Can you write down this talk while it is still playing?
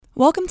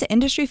Welcome to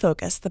Industry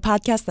Focus, the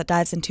podcast that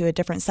dives into a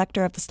different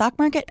sector of the stock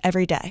market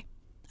every day.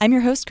 I'm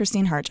your host,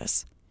 Christine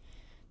Hargis.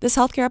 This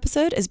healthcare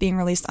episode is being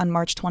released on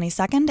March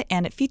 22nd,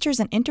 and it features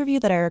an interview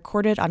that I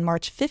recorded on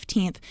March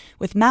 15th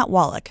with Matt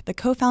Wallach, the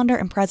co-founder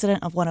and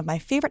president of one of my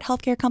favorite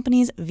healthcare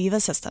companies, Veeva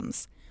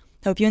Systems.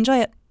 Hope you enjoy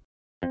it.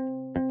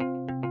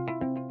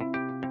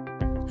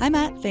 Hi,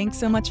 Matt. Thanks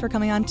so much for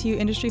coming on to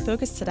Industry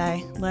Focus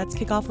today. Let's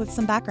kick off with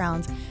some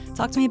background.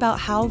 Talk to me about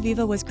how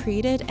Veeva was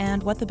created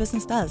and what the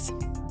business does.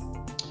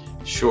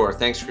 Sure.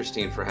 Thanks,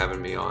 Christine, for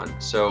having me on.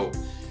 So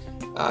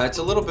it's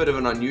a little bit of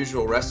an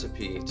unusual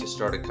recipe to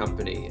start a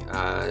company.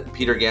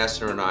 Peter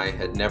Gassner and I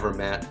had never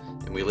met,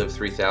 and we live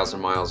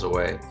 3,000 miles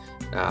away.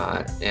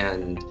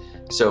 And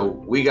so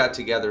we got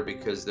together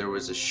because there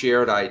was a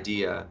shared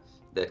idea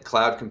that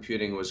cloud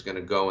computing was going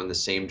to go in the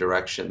same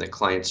direction that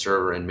client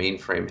server and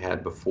mainframe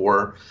had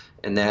before.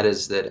 And that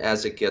is that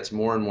as it gets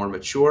more and more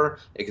mature,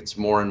 it gets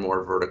more and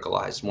more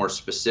verticalized, more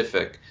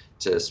specific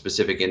to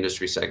specific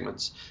industry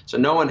segments. So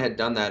no one had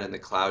done that in the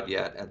cloud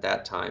yet at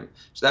that time.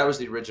 So that was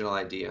the original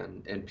idea.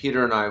 And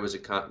Peter and I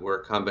were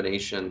a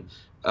combination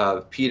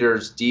of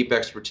Peter's deep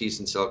expertise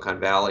in Silicon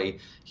Valley.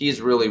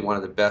 He's really one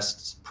of the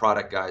best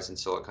product guys in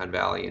Silicon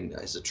Valley and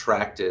has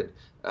attracted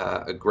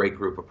a great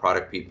group of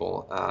product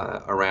people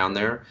around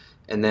there.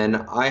 And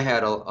then I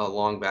had a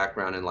long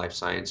background in life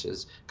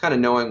sciences, kind of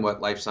knowing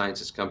what life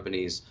sciences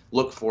companies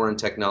look for in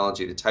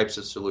technology, the types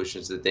of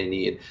solutions that they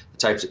need, the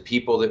types of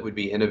people that would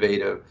be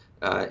innovative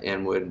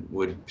and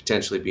would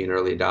potentially be an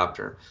early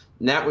adopter.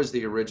 And that was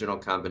the original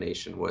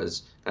combination,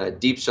 was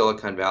deep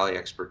Silicon Valley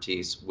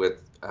expertise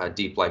with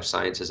deep life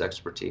sciences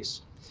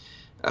expertise.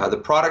 The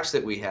products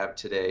that we have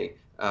today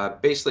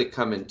basically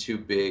come in two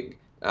big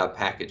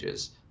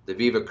packages. The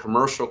Veeva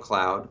Commercial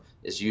Cloud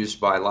is used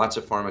by lots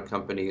of pharma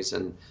companies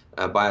and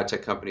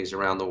biotech companies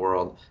around the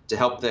world to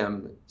help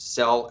them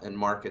sell and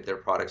market their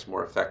products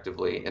more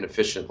effectively and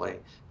efficiently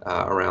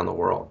around the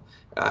world.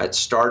 It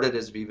started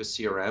as Veeva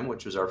CRM,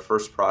 which was our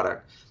first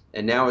product,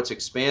 and now it's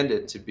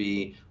expanded to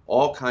be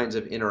all kinds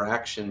of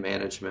interaction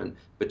management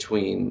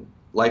between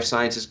life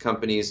sciences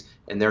companies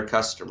and their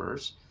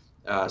customers.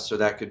 So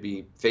that could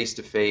be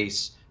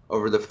face-to-face,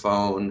 over the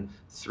phone,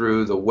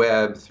 through the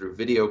web, through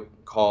video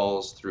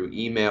calls, through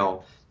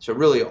email. So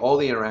really all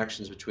the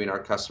interactions between our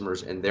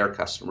customers and their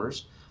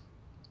customers.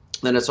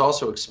 Then it's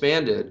also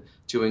expanded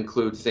to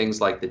include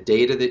things like the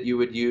data that you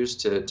would use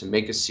to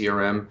make a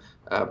CRM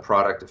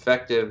product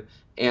effective,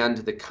 and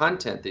the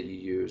content that you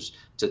use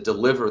to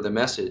deliver the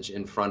message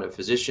in front of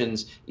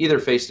physicians, either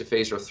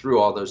face-to-face or through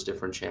all those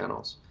different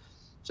channels.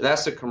 So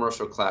that's the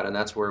Commercial Cloud, and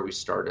that's where we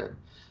started.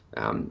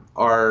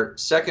 Our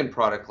second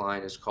product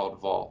line is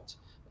called Vault,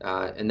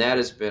 and that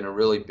has been a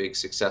really big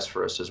success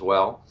for us as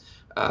well.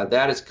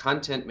 That is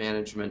content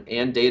management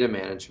and data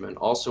management,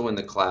 also in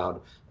the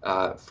cloud,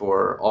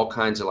 for all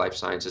kinds of life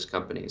sciences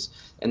companies.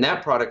 And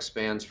that product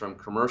spans from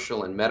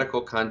commercial and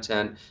medical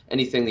content,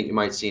 anything that you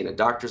might see in a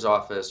doctor's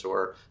office,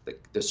 or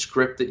the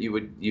script that you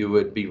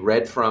would be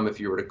read from if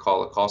you were to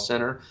call a call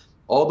center,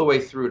 all the way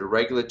through to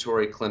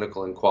regulatory,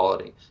 clinical, and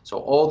quality. So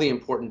all the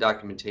important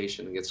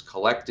documentation that gets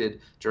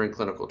collected during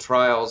clinical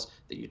trials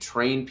that you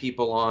train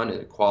people on in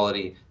a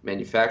quality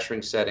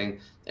manufacturing setting,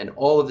 and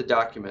all of the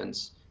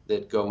documents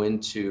that go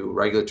into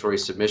regulatory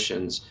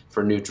submissions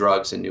for new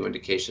drugs and new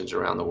indications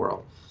around the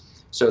world.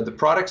 So the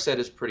product set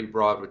is pretty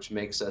broad, which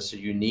makes us a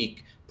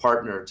unique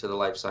partner to the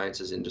life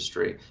sciences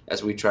industry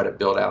as we try to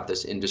build out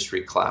this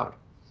industry cloud.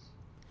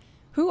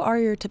 Who are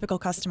your typical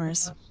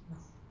customers?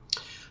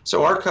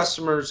 So our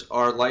customers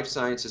are life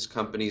sciences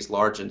companies,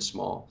 large and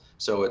small.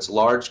 So it's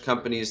large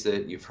companies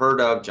that you've heard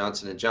of,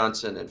 Johnson &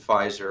 Johnson and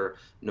Pfizer,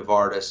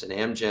 Novartis and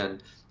Amgen.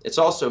 It's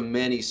also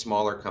many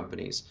smaller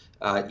companies,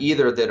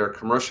 either that are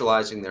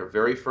commercializing their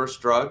very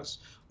first drugs,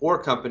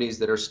 or companies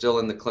that are still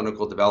in the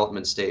clinical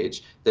development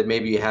stage that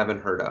maybe you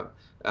haven't heard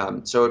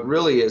of. So it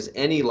really is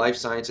any life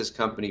sciences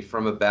company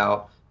from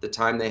about the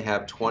time they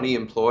have 20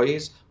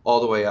 employees all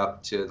the way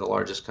up to the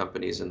largest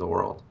companies in the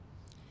world.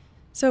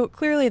 So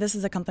clearly this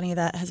is a company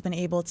that has been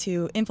able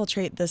to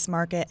infiltrate this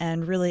market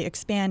and really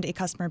expand a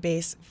customer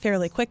base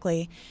fairly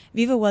quickly.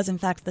 Veeva was, in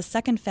fact, the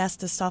second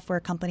fastest software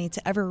company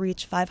to ever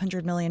reach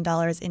 $500 million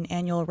in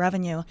annual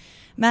revenue.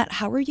 Matt,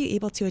 how were you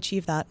able to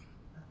achieve that?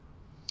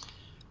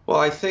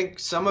 Well, I think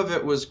some of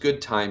it was good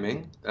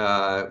timing.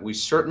 We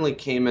certainly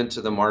came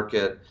into the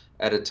market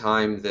at a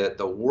time that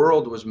the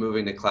world was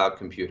moving to cloud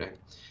computing.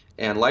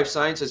 And life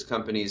sciences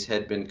companies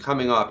had been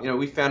coming off.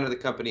 We founded the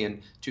company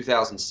in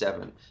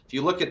 2007. If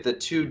you look at the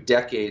 2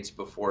 decades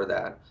before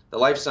that, the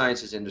life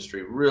sciences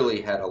industry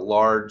really had a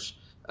large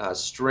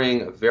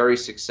string of very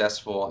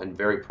successful and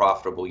very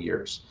profitable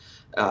years.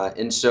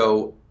 And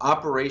so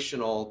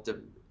operational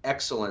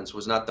excellence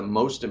was not the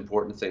most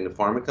important thing to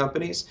pharma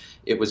companies.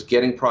 It was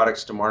getting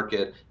products to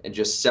market and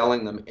just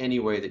selling them any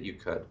way that you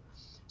could.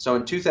 So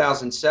in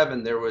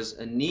 2007, there was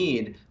a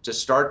need to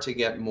start to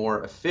get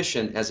more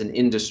efficient as an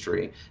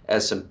industry,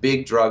 as some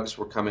big drugs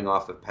were coming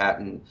off of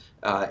patent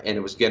and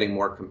it was getting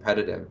more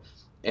competitive.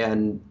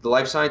 And the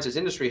life sciences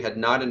industry had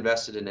not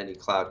invested in any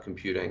cloud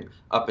computing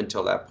up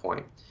until that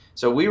point.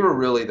 So we were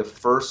really the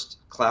first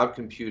cloud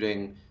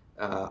computing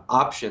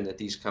option that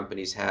these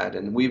companies had,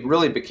 and we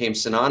really became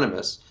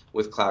synonymous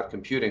with cloud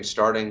computing,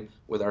 starting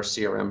with our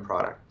CRM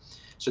product.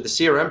 So the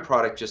CRM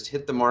product just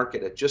hit the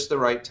market at just the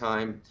right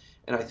time,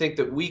 and I think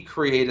that we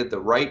created the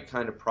right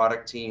kind of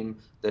product team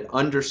that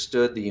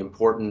understood the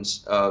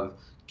importance of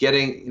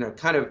getting,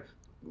 kind of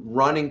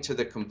running to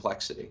the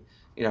complexity,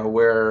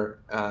 where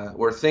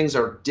things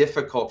are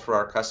difficult for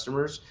our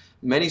customers.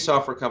 Many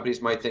software companies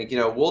might think,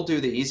 we'll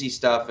do the easy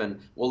stuff and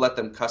we'll let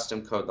them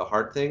custom code the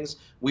hard things.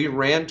 We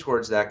ran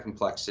towards that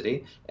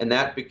complexity, and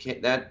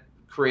that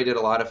created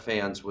a lot of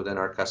fans within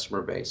our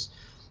customer base.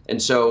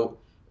 And so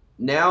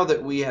now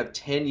that we have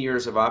 10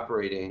 years of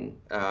operating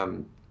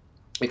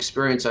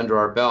experience under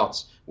our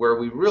belts, where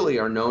we really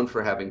are known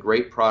for having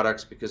great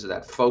products because of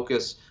that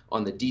focus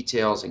on the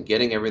details and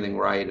getting everything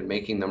right and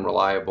making them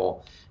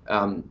reliable,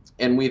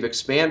 and we've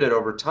expanded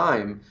over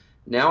time.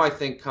 Now I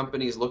think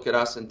companies look at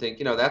us and think,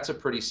 that's a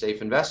pretty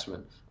safe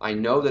investment. I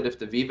know that if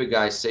the Veeva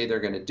guys say they're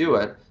going to do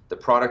it, the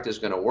product is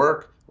going to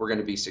work, we're going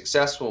to be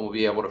successful, and we'll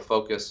be able to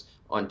focus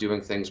on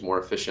doing things more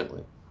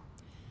efficiently.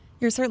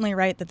 You're certainly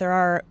right that there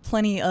are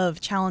plenty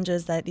of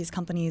challenges that these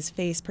companies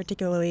face,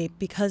 particularly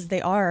because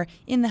they are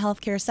in the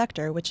healthcare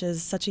sector, which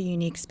is such a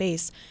unique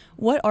space.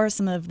 What are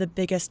some of the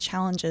biggest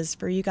challenges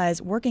for you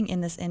guys working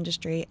in this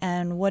industry,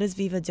 and what is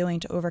Veeva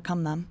doing to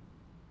overcome them?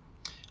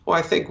 Well,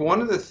 I think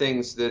one of the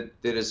things that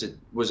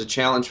was a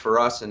challenge for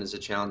us and is a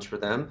challenge for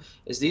them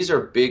is these are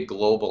big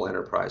global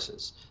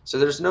enterprises. So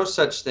there's no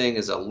such thing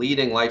as a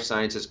leading life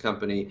sciences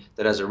company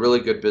that has a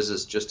really good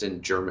business just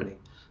in Germany.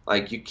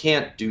 Like, you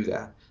can't do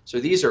that. So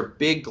these are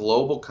big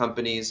global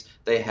companies.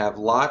 They have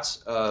lots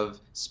of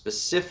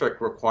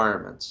specific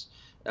requirements.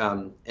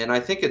 And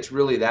I think it's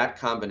really that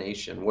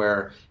combination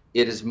where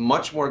it is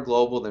much more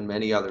global than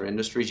many other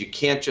industries. You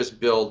can't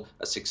just build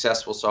a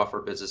successful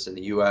software business in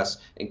the US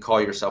and call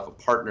yourself a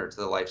partner to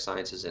the life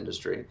sciences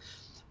industry.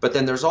 But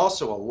then there's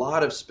also a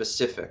lot of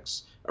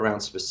specifics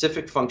around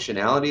specific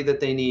functionality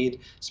that they need,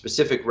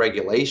 specific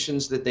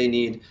regulations that they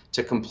need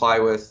to comply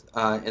with,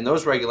 and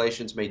those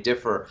regulations may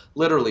differ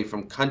literally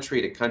from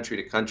country to country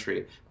to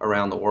country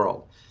around the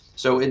world.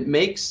 So it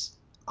makes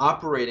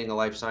operating a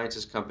life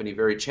sciences company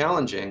very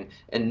challenging,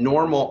 and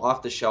normal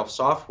off-the-shelf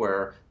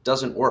software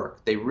doesn't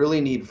work. They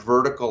really need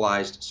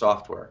verticalized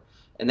software.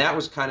 And that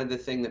was kind of the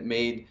thing that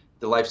made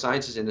the life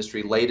sciences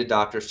industry late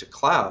adopters to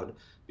cloud,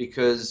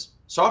 because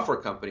software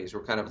companies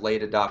were kind of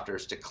late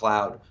adopters to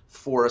cloud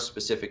for a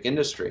specific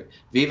industry.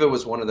 Veeva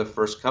was one of the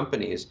first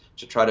companies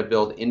to try to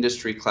build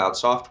industry cloud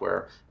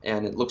software,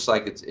 and it looks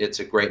like it's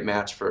a great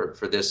match for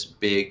this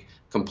big,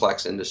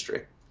 complex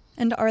industry.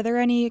 And are there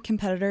any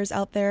competitors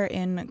out there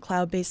in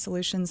cloud-based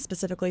solutions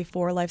specifically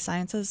for life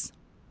sciences?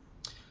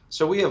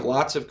 So we have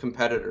lots of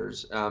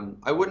competitors.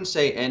 I wouldn't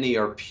say any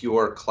are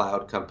pure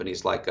cloud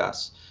companies like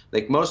us.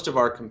 Like, most of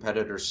our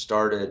competitors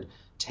started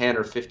 10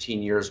 or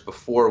 15 years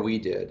before we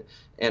did.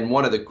 And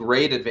one of the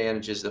great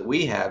advantages that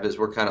we have is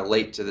we're kind of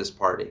late to this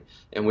party.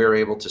 And we were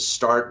able to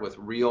start with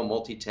real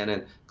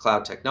multi-tenant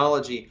cloud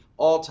technology,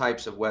 all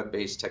types of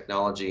web-based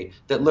technology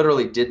that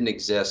literally didn't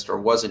exist or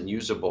wasn't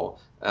usable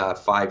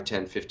 5,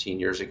 10, 15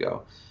 years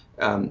ago.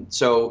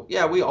 So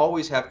yeah, we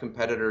always have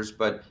competitors,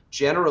 but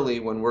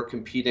generally when we're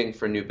competing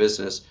for new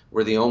business,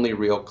 we're the only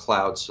real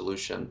cloud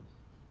solution.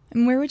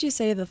 And where would you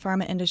say the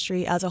pharma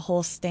industry as a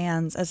whole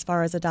stands as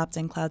far as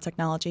adopting cloud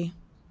technology?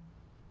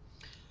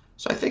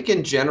 So I think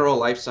in general,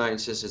 life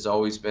sciences has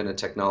always been a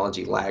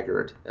technology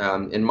laggard.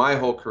 In my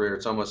whole career,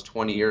 it's almost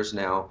 20 years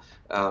now,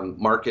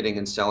 marketing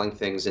and selling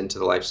things into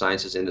the life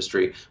sciences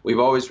industry, we've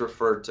always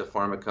referred to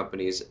pharma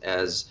companies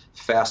as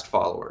fast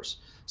followers.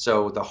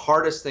 So the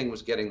hardest thing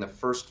was getting the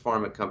first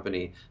pharma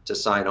company to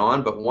sign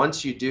on, but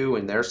once you do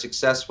and they're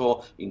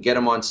successful, you can get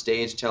them on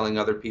stage telling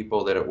other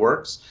people that it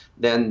works,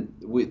 then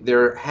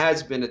there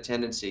has been a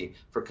tendency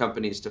for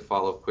companies to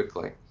follow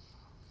quickly.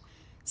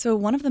 So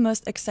one of the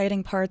most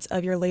exciting parts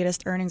of your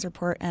latest earnings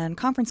report and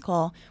conference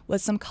call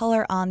was some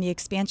color on the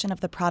expansion of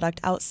the product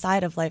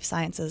outside of life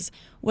sciences.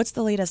 What's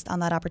the latest on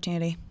that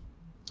opportunity?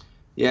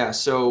 Yeah,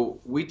 so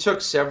we took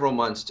several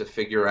months to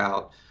figure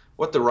out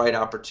what the right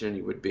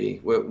opportunity would be.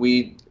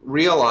 We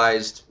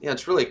realized,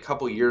 it's really a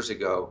couple years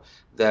ago,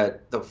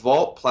 that the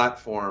Vault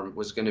platform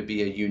was going to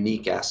be a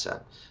unique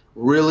asset,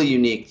 really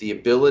unique, the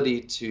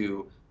ability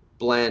to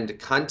blend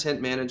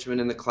content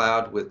management in the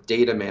cloud with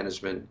data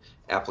management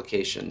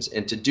applications.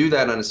 And to do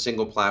that on a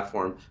single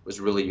platform was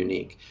really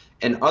unique.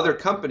 And other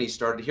companies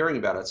started hearing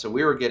about it. So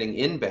we were getting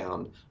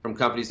inbound from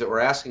companies that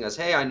were asking us,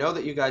 hey, I know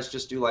that you guys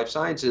just do life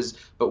sciences,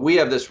 but we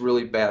have this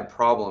really bad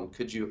problem.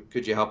 Could you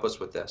help us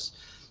with this?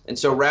 And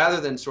so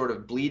rather than sort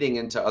of bleeding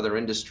into other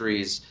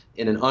industries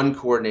in an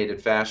uncoordinated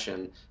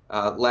fashion,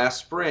 last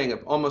spring,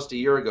 almost a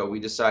year ago, we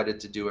decided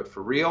to do it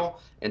for real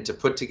and to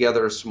put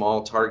together a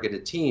small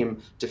targeted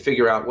team to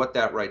figure out what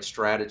that right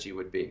strategy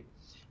would be.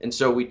 And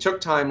so we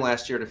took time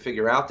last year to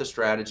figure out the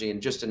strategy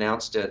and just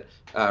announced it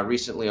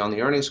recently on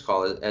the earnings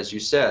call, as you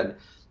said.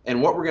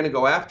 And what we're going to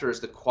go after is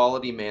the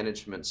quality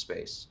management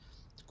space.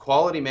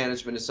 quality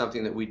management is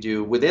something that we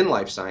do within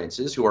life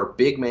sciences, who are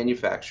big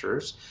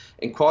manufacturers.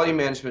 And quality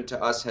management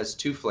to us has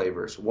two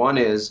flavors. One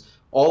is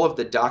all of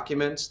the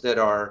documents that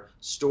are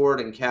stored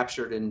and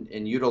captured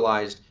and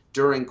utilized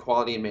during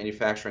quality and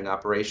manufacturing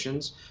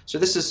operations. So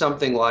this is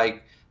something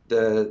like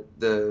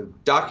the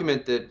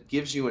document that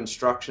gives you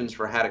instructions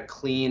for how to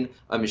clean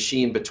a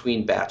machine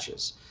between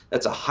batches.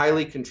 That's a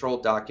highly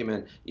controlled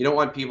document. You don't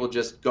want people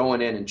just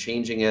going in and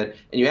changing it,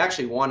 and you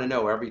actually want to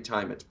know every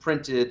time it's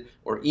printed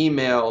or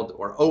emailed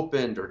or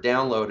opened or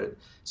downloaded.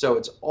 So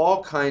it's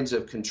all kinds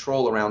of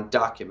control around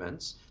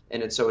documents,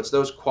 and it's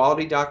those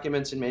quality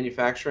documents in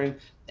manufacturing,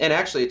 and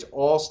actually it's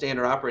all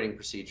standard operating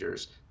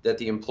procedures that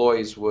the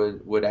employees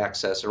would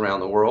access around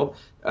the world.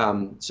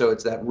 So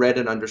it's that read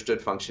and understood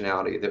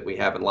functionality that we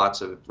have in lots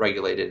of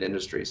regulated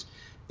industries.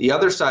 The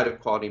other side of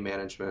quality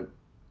management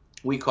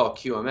we call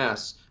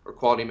QMS, or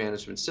Quality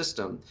Management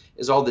System,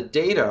 is all the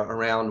data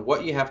around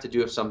what you have to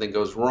do if something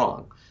goes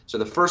wrong. So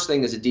the first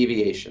thing is a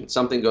deviation.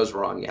 Something goes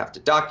wrong. You have to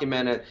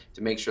document it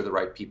to make sure the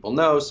right people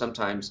know.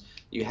 Sometimes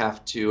you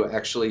have to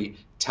actually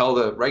tell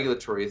the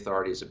regulatory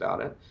authorities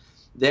about it.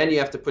 Then you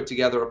have to put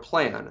together a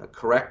plan, a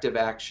corrective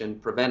action,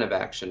 preventive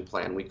action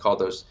plan. We call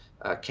those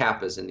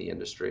CAPAs in the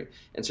industry.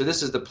 And so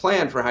this is the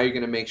plan for how you're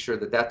going to make sure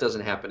that that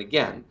doesn't happen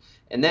again.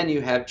 And then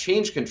you have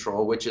change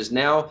control, which is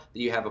now that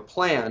you have a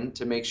plan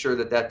to make sure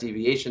that that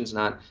deviation is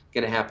not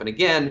going to happen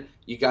again,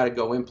 you got to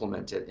go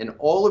implement it. And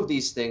all of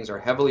these things are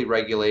heavily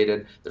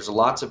regulated. There's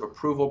lots of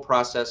approval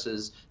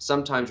processes,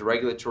 sometimes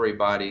regulatory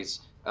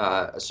bodies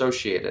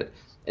associated.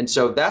 And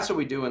so that's what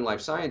we do in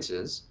life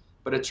sciences.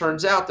 But it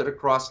turns out that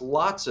across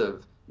lots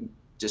of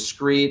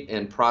discrete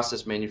and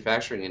process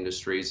manufacturing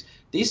industries,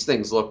 these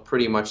things look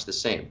pretty much the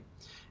same.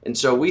 And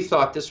so we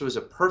thought this was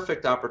a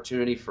perfect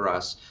opportunity for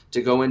us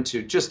to go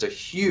into just a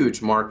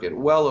huge market,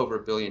 well over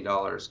 $1 billion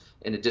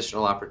in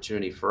additional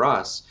opportunity for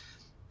us,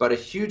 but a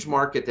huge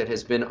market that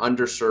has been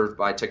underserved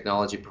by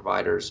technology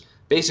providers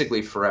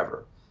basically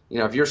forever. You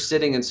know, if you're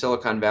sitting in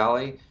Silicon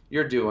Valley,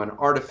 you're doing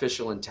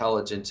artificial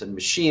intelligence and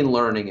machine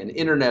learning and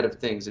Internet of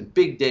Things and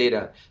big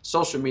data,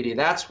 social media.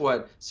 That's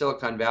what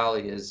Silicon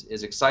Valley is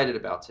excited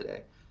about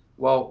today.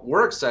 Well,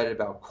 we're excited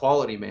about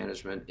quality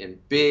management in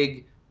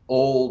big,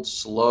 old,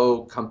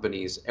 slow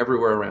companies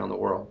everywhere around the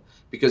world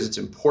because it's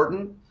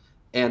important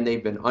and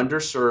they've been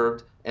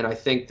underserved. And I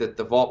think that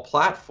the Vault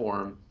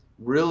platform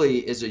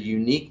really is a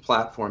unique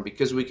platform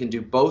because we can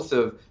do both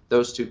of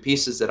those two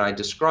pieces that I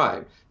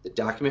described, the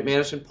document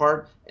management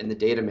part and the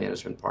data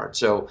management part.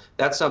 So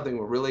that's something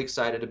we're really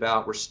excited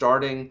about. We're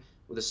starting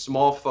with a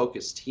small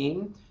focused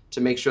team to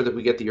make sure that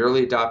we get the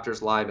early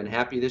adopters live and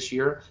happy this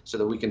year so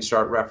that we can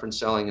start reference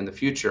selling in the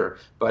future.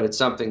 But it's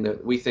something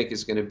that we think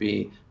is going to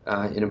be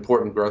an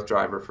important growth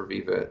driver for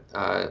Veeva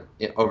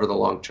over the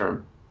long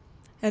term.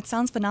 It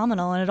sounds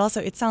phenomenal, and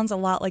it sounds a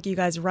lot like you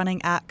guys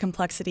running at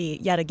complexity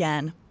yet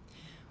again.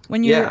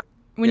 When you're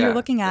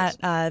looking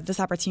at this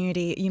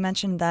opportunity, you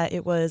mentioned that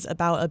it was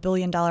about $1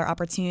 billion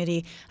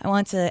opportunity. I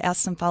want to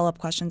ask some follow-up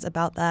questions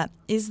about that.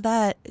 Is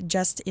that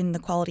just in the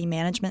quality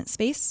management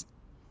space?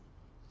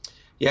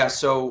 Yeah,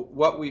 so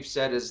what we've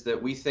said is that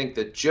we think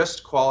that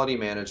just quality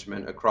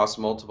management across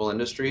multiple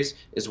industries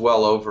is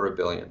well over $1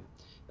 billion.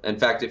 In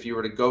fact, if you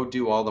were to go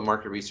do all the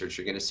market research,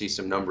 you're going to see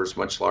some numbers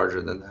much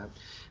larger than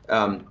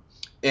that.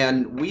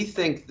 And we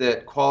think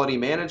that quality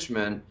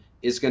management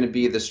is going to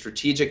be the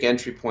strategic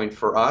entry point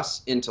for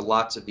us into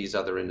lots of these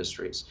other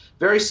industries.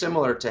 Very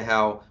similar to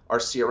how our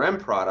CRM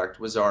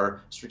product was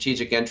our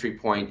strategic entry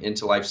point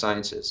into life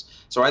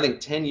sciences. So I think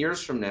 10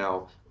 years from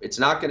now, it's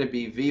not going to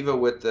be Veeva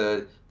with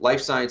the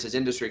life sciences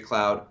industry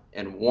cloud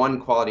and one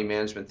quality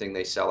management thing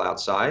they sell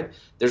outside.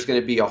 There's going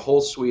to be a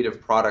whole suite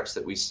of products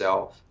that we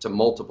sell to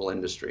multiple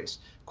industries.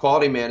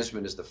 Quality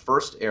management is the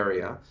first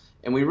area,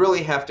 and we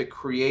really have to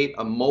create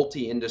a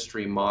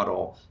multi-industry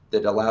model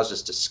that allows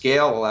us to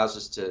scale, allows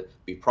us to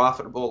be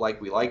profitable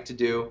like we like to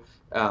do,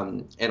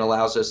 and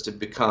allows us to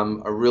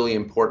become a really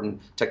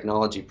important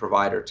technology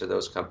provider to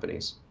those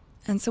companies.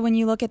 And so when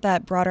you look at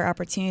that broader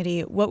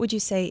opportunity, what would you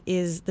say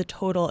is the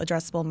total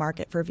addressable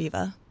market for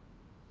Veeva?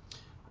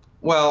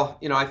 Well,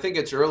 I think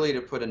it's early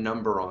to put a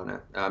number on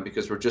it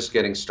because we're just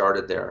getting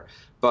started there.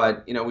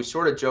 But, we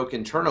sort of joke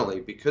internally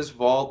because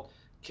Vault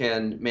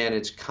can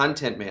manage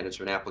content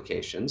management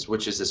applications,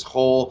 which is this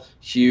whole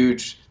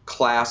huge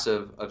class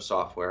of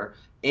software,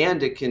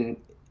 and it can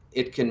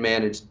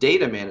manage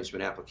data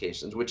management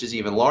applications, which is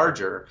even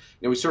larger.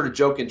 We sort of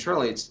joke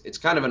internally, it's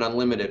kind of an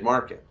unlimited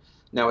market.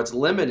 Now, it's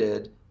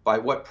limited by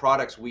what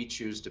products we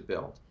choose to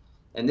build.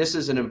 And this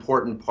is an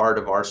important part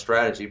of our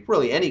strategy,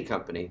 really any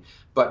company,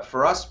 but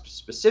for us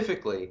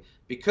specifically,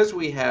 because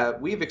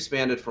we've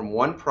expanded from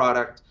one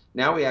product,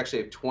 now we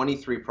actually have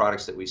 23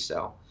 products that we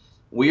sell.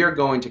 We are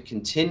going to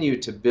continue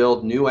to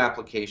build new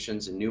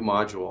applications and new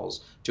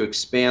modules to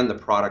expand the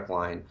product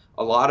line,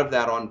 a lot of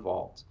that on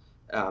Vault.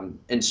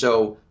 And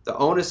so the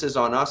onus is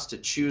on us to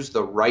choose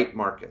the right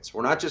markets.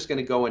 We're not just going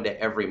to go into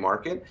every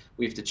market.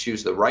 We have to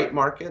choose the right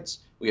markets.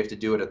 We have to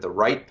do it at the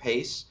right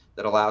pace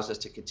that allows us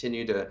to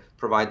continue to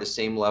provide the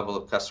same level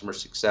of customer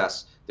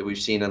success that we've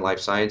seen in life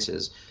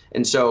sciences.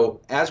 And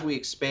so as we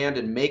expand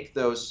and make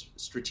those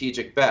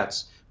strategic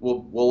bets,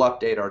 we'll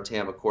update our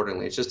TAM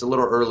accordingly. It's just a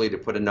little early to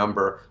put a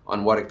number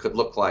on what it could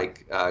look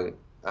like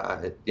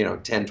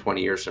 10,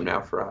 20 years from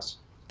now for us.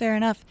 Fair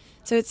enough.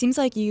 So it seems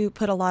like you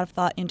put a lot of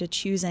thought into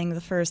choosing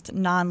the first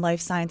non-life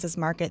sciences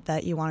market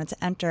that you wanted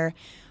to enter.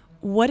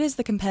 What is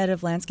the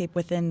competitive landscape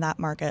within that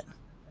market?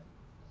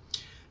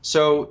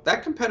 So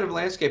that competitive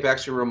landscape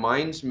actually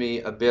reminds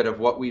me a bit of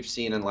what we've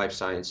seen in life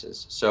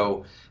sciences.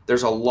 So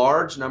there's a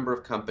large number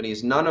of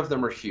companies. None of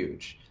them are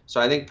huge.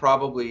 So I think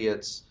probably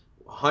it's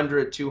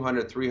 100,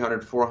 200,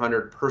 300,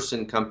 400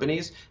 person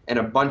companies, and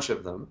a bunch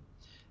of them.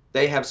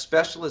 They have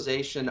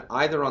specialization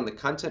either on the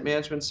content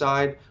management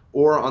side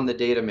or on the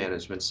data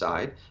management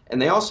side.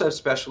 And they also have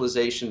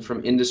specialization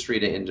from industry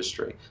to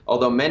industry,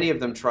 although many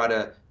of them try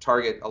to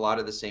target a lot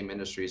of the same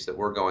industries that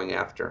we're going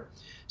after.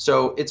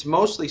 So it's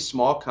mostly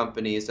small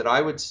companies that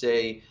I would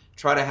say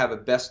try to have a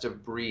best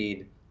of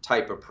breed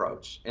type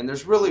approach. And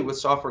there's really, with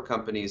software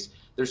companies,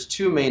 there's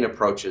two main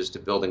approaches to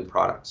building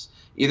products.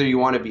 Either you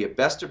want to be a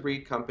best of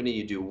breed company,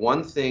 you do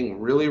one thing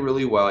really,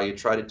 really well, you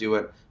try to do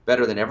it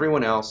better than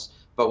everyone else,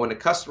 but when a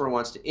customer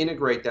wants to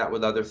integrate that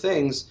with other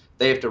things,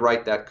 they have to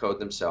write that code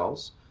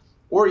themselves.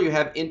 Or you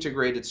have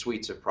integrated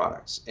suites of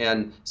products.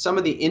 And some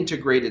of the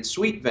integrated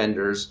suite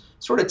vendors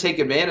sort of take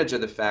advantage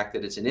of the fact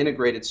that it's an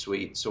integrated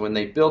suite. So when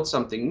they build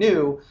something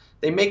new,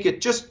 they make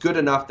it just good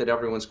enough that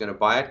everyone's going to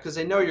buy it because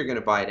they know you're going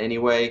to buy it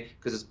anyway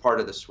because it's part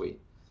of the suite.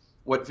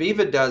 What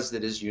Veeva does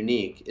that is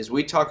unique is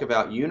we talk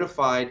about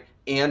unified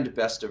and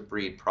best of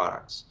breed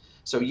products.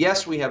 So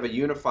yes, we have a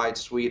unified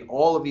suite,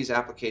 all of these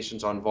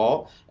applications on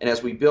Vault, and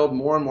as we build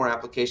more and more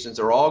applications,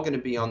 they're all going to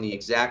be on the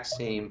exact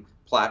same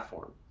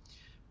platform.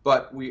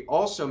 But we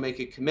also make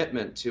a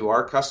commitment to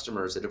our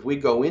customers that if we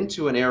go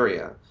into an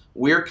area,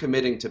 we're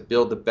committing to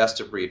build the best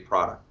of breed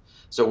product.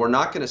 So we're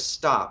not going to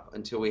stop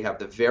until we have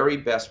the very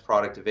best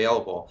product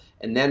available,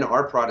 and then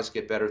our products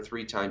get better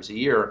 3 times a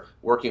year,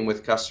 working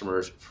with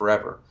customers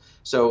forever.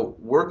 So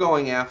we're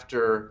going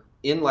after,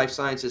 in life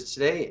sciences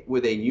today,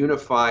 with a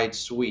unified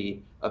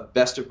suite of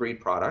best of breed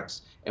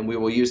products, and we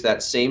will use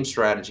that same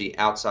strategy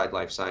outside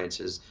life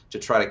sciences to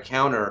try to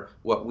counter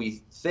what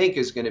we think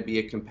is going to be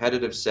a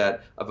competitive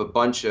set of a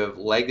bunch of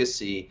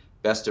legacy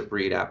best of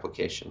breed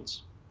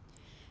applications.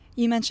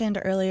 You mentioned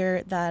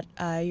earlier that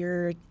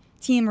your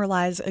team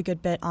relies a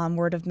good bit on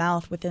word of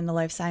mouth within the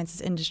life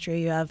sciences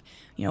industry. You have,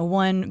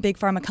 one big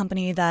pharma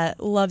company that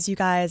loves you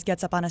guys,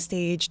 gets up on a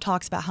stage,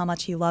 talks about how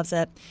much he loves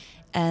it,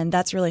 and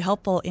that's really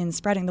helpful in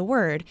spreading the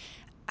word.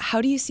 How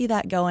do you see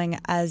that going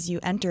as you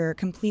enter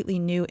completely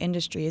new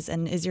industries,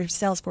 and is your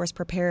sales force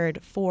prepared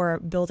for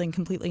building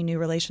completely new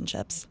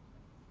relationships?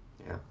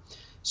 Yeah.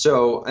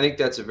 So I think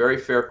that's a very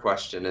fair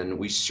question, and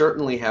we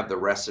certainly have the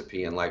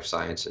recipe in life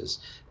sciences,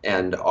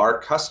 and our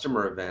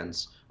customer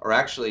events are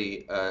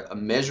actually a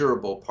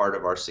measurable part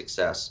of our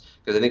success,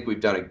 because I think we've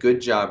done a good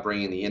job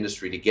bringing the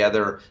industry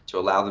together to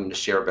allow them to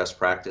share best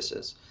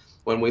practices.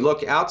 When we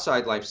look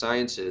outside life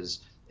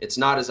sciences, it's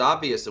not as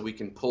obvious that we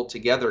can pull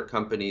together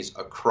companies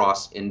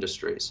across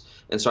industries.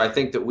 And so I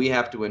think that we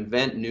have to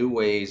invent new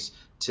ways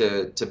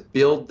to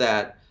build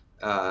that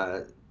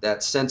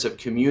sense of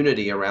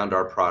community around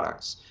our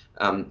products.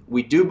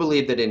 We do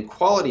believe that in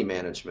quality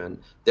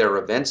management, there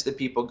are events that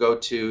people go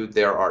to,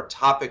 there are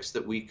topics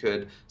that we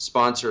could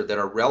sponsor that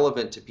are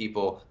relevant to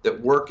people that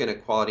work in a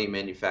quality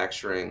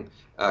manufacturing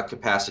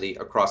capacity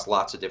across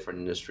lots of different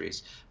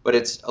industries. But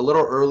it's a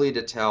little early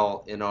to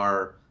tell in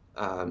our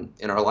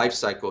life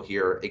cycle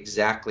here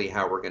exactly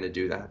how we're going to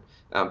do that.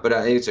 But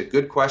I think it's a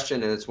good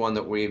question, and it's one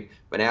that we've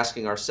been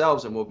asking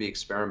ourselves, and we'll be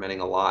experimenting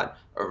a lot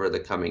over the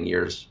coming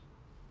years.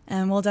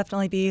 And we'll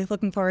definitely be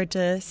looking forward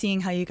to seeing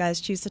how you guys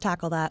choose to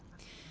tackle that.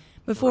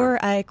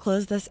 Before I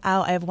close this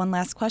out, I have one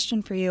last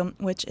question for you,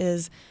 which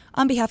is,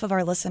 on behalf of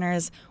our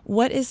listeners,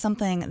 what is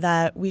something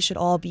that we should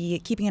all be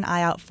keeping an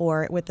eye out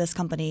for with this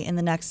company in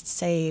the next,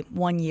 say,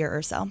 1 year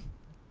or so?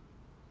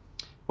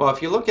 Well,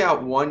 if you look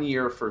out 1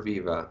 year for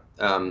Veeva,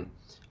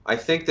 I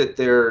think that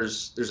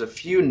there's a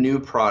few new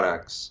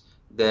products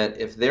that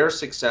if they're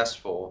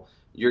successful,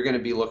 you're going to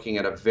be looking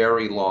at a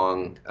very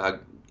long,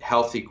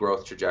 healthy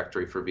growth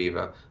trajectory for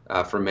Veeva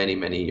for many,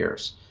 many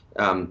years.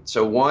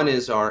 So one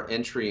is our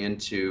entry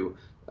into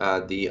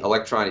the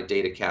electronic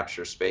data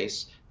capture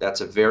space.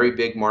 That's a very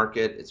big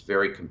market. It's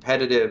very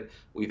competitive.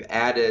 We've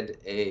added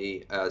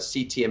a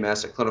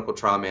CTMS, a clinical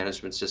trial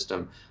management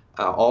system.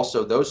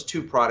 Also, those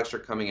 2 products are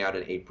coming out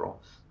in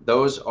April.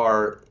 Those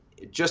are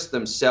just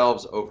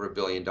themselves over $1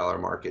 billion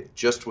market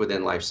just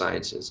within life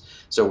sciences.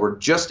 So we're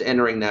just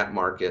entering that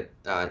market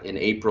in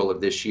April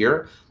of this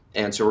year.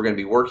 And so we're going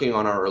to be working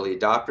on our early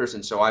adopters.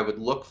 And so I would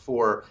look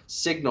for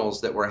signals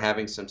that we're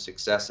having some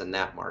success in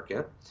that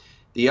market.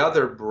 The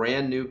other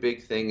brand new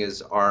big thing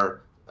is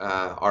our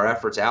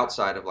efforts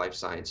outside of life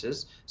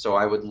sciences. So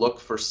I would look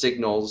for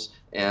signals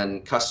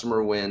and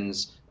customer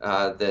wins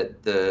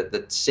that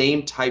the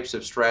same types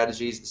of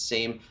strategies, the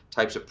same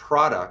types of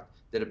product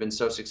that have been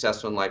so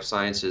successful in life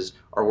sciences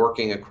are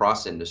working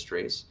across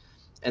industries.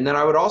 And then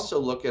I would also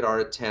look at our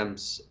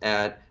attempts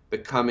at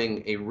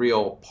becoming a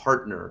real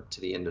partner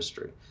to the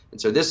industry. And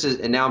so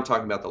now I'm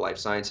talking about the life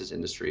sciences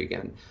industry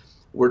again.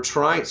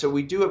 So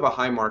we do have a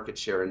high market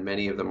share in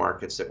many of the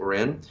markets that we're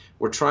in.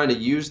 We're trying to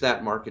use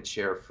that market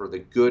share for the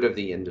good of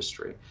the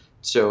industry.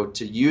 So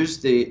to use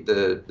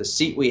the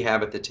seat we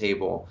have at the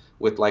table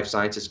with life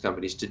sciences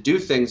companies to do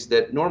things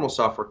that normal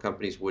software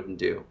companies wouldn't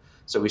do.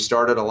 So we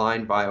started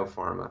Align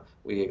Biopharma.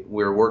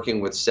 We're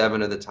working with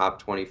 7 of the top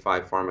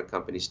 25 pharma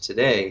companies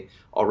today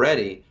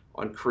already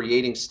on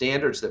creating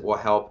standards that will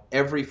help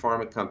every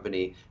pharma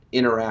company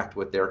interact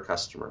with their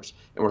customers.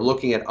 And we're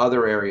looking at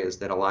other areas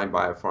that Align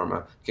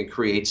Biopharma can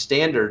create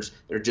standards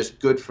that are just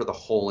good for the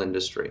whole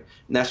industry.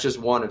 And that's just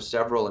one of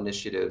several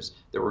initiatives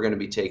that we're going to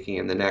be taking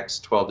in the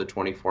next 12 to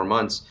 24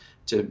 months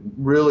to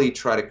really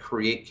try to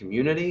create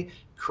community,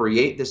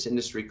 create this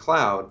industry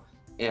cloud,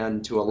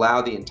 and to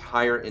allow the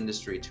entire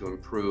industry to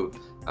improve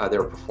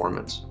their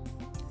performance.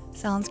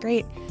 Sounds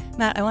great.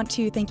 Matt, I want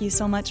to thank you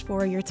so much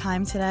for your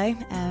time today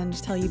and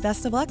tell you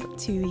best of luck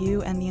to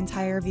you and the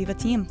entire Veeva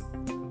team.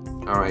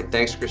 All right.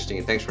 Thanks,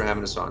 Christine. Thanks for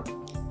having us on.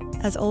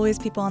 As always,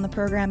 people on the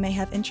program may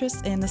have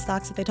interest in the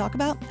stocks that they talk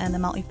about, and the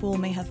Motley Fool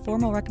may have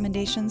formal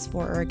recommendations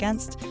for or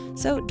against,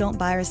 so don't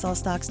buy or sell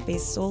stocks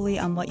based solely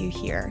on what you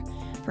hear.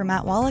 For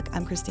Matt Wallach,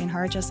 I'm Christine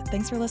Hargis.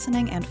 Thanks for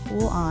listening, and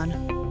Fool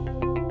on.